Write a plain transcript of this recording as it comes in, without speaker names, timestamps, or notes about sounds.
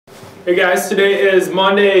Hey guys, today is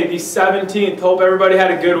Monday the 17th. Hope everybody had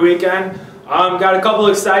a good weekend. Got a couple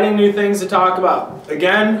exciting new things to talk about.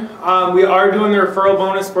 Again, we are doing the referral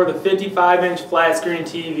bonus for the 55-inch flat screen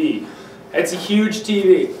TV. It's a huge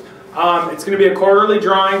TV. It's going to be a quarterly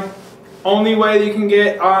drawing. Only way that you can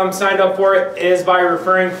get signed up for it is by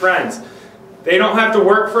referring friends. They don't have to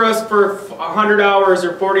work for us for 100 hours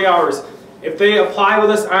or 40 hours. If they apply with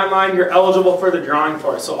us online, you're eligible for the drawing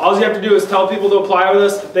for it. So all you have to do is tell people to apply with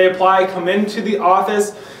us. If they apply, come into the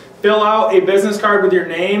office, fill out a business card with your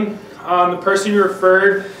name, the person you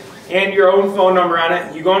referred, and your own phone number on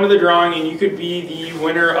it. You go into the drawing and you could be the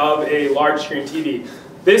winner of a large screen TV.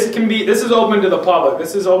 This is open to the public.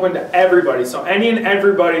 This is open to everybody. So any and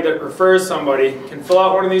everybody that refers somebody can fill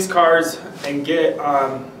out one of these cards and get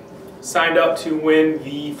signed up to win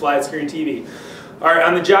the flat screen TV. Alright,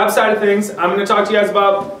 on the job side of things, I'm going to talk to you guys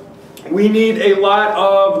about, we need a lot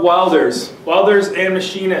of welders and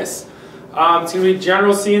machinists. It's going to be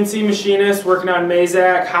general CNC machinists working on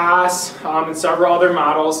Mazak, Haas, and several other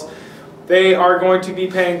models. They are going to be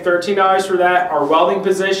paying $13 for that. Our welding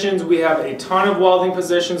positions, we have a ton of welding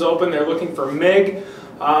positions open. They're looking for MIG.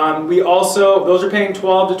 Those are paying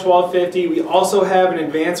 $12 to $12.50. We also have an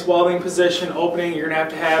advanced welding position opening. You're going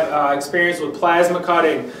to have experience with plasma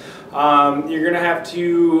cutting. You're going to have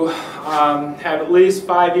have at least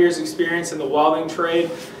 5 years experience in the welding trade.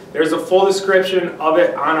 There's a full description of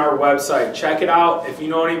it on our website. Check it out. If you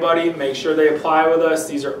know anybody, make sure they apply with us.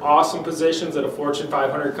 These are awesome positions at a Fortune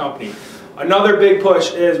 500 company. Another big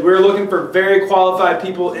push is we're looking for very qualified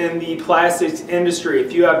people in the plastics industry.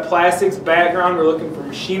 If you have plastics background, we're looking for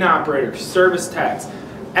machine operators, service techs.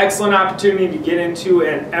 Excellent opportunity to get into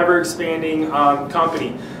an ever-expanding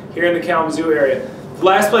company here in the Kalamazoo area. The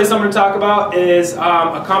last place I'm going to talk about is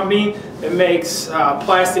a company that makes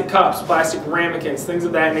plastic cups, plastic ramekins, things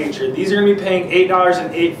of that nature. These are going to be paying $8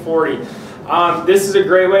 and $8.40. This is a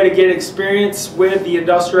great way to get experience with the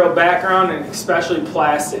industrial background and especially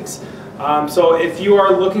plastics. So if you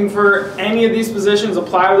are looking for any of these positions,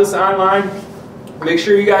 apply with us online. Make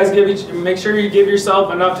sure you give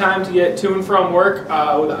yourself enough time to get to and from work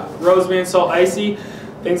with Roseman and Salt Icy.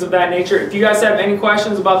 Things of that nature. If you guys have any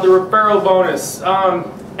questions about the referral bonus,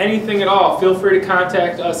 anything at all, feel free to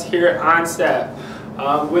contact us here on staff.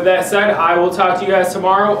 With that said, I will talk to you guys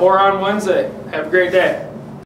tomorrow or on Wednesday. Have a great day.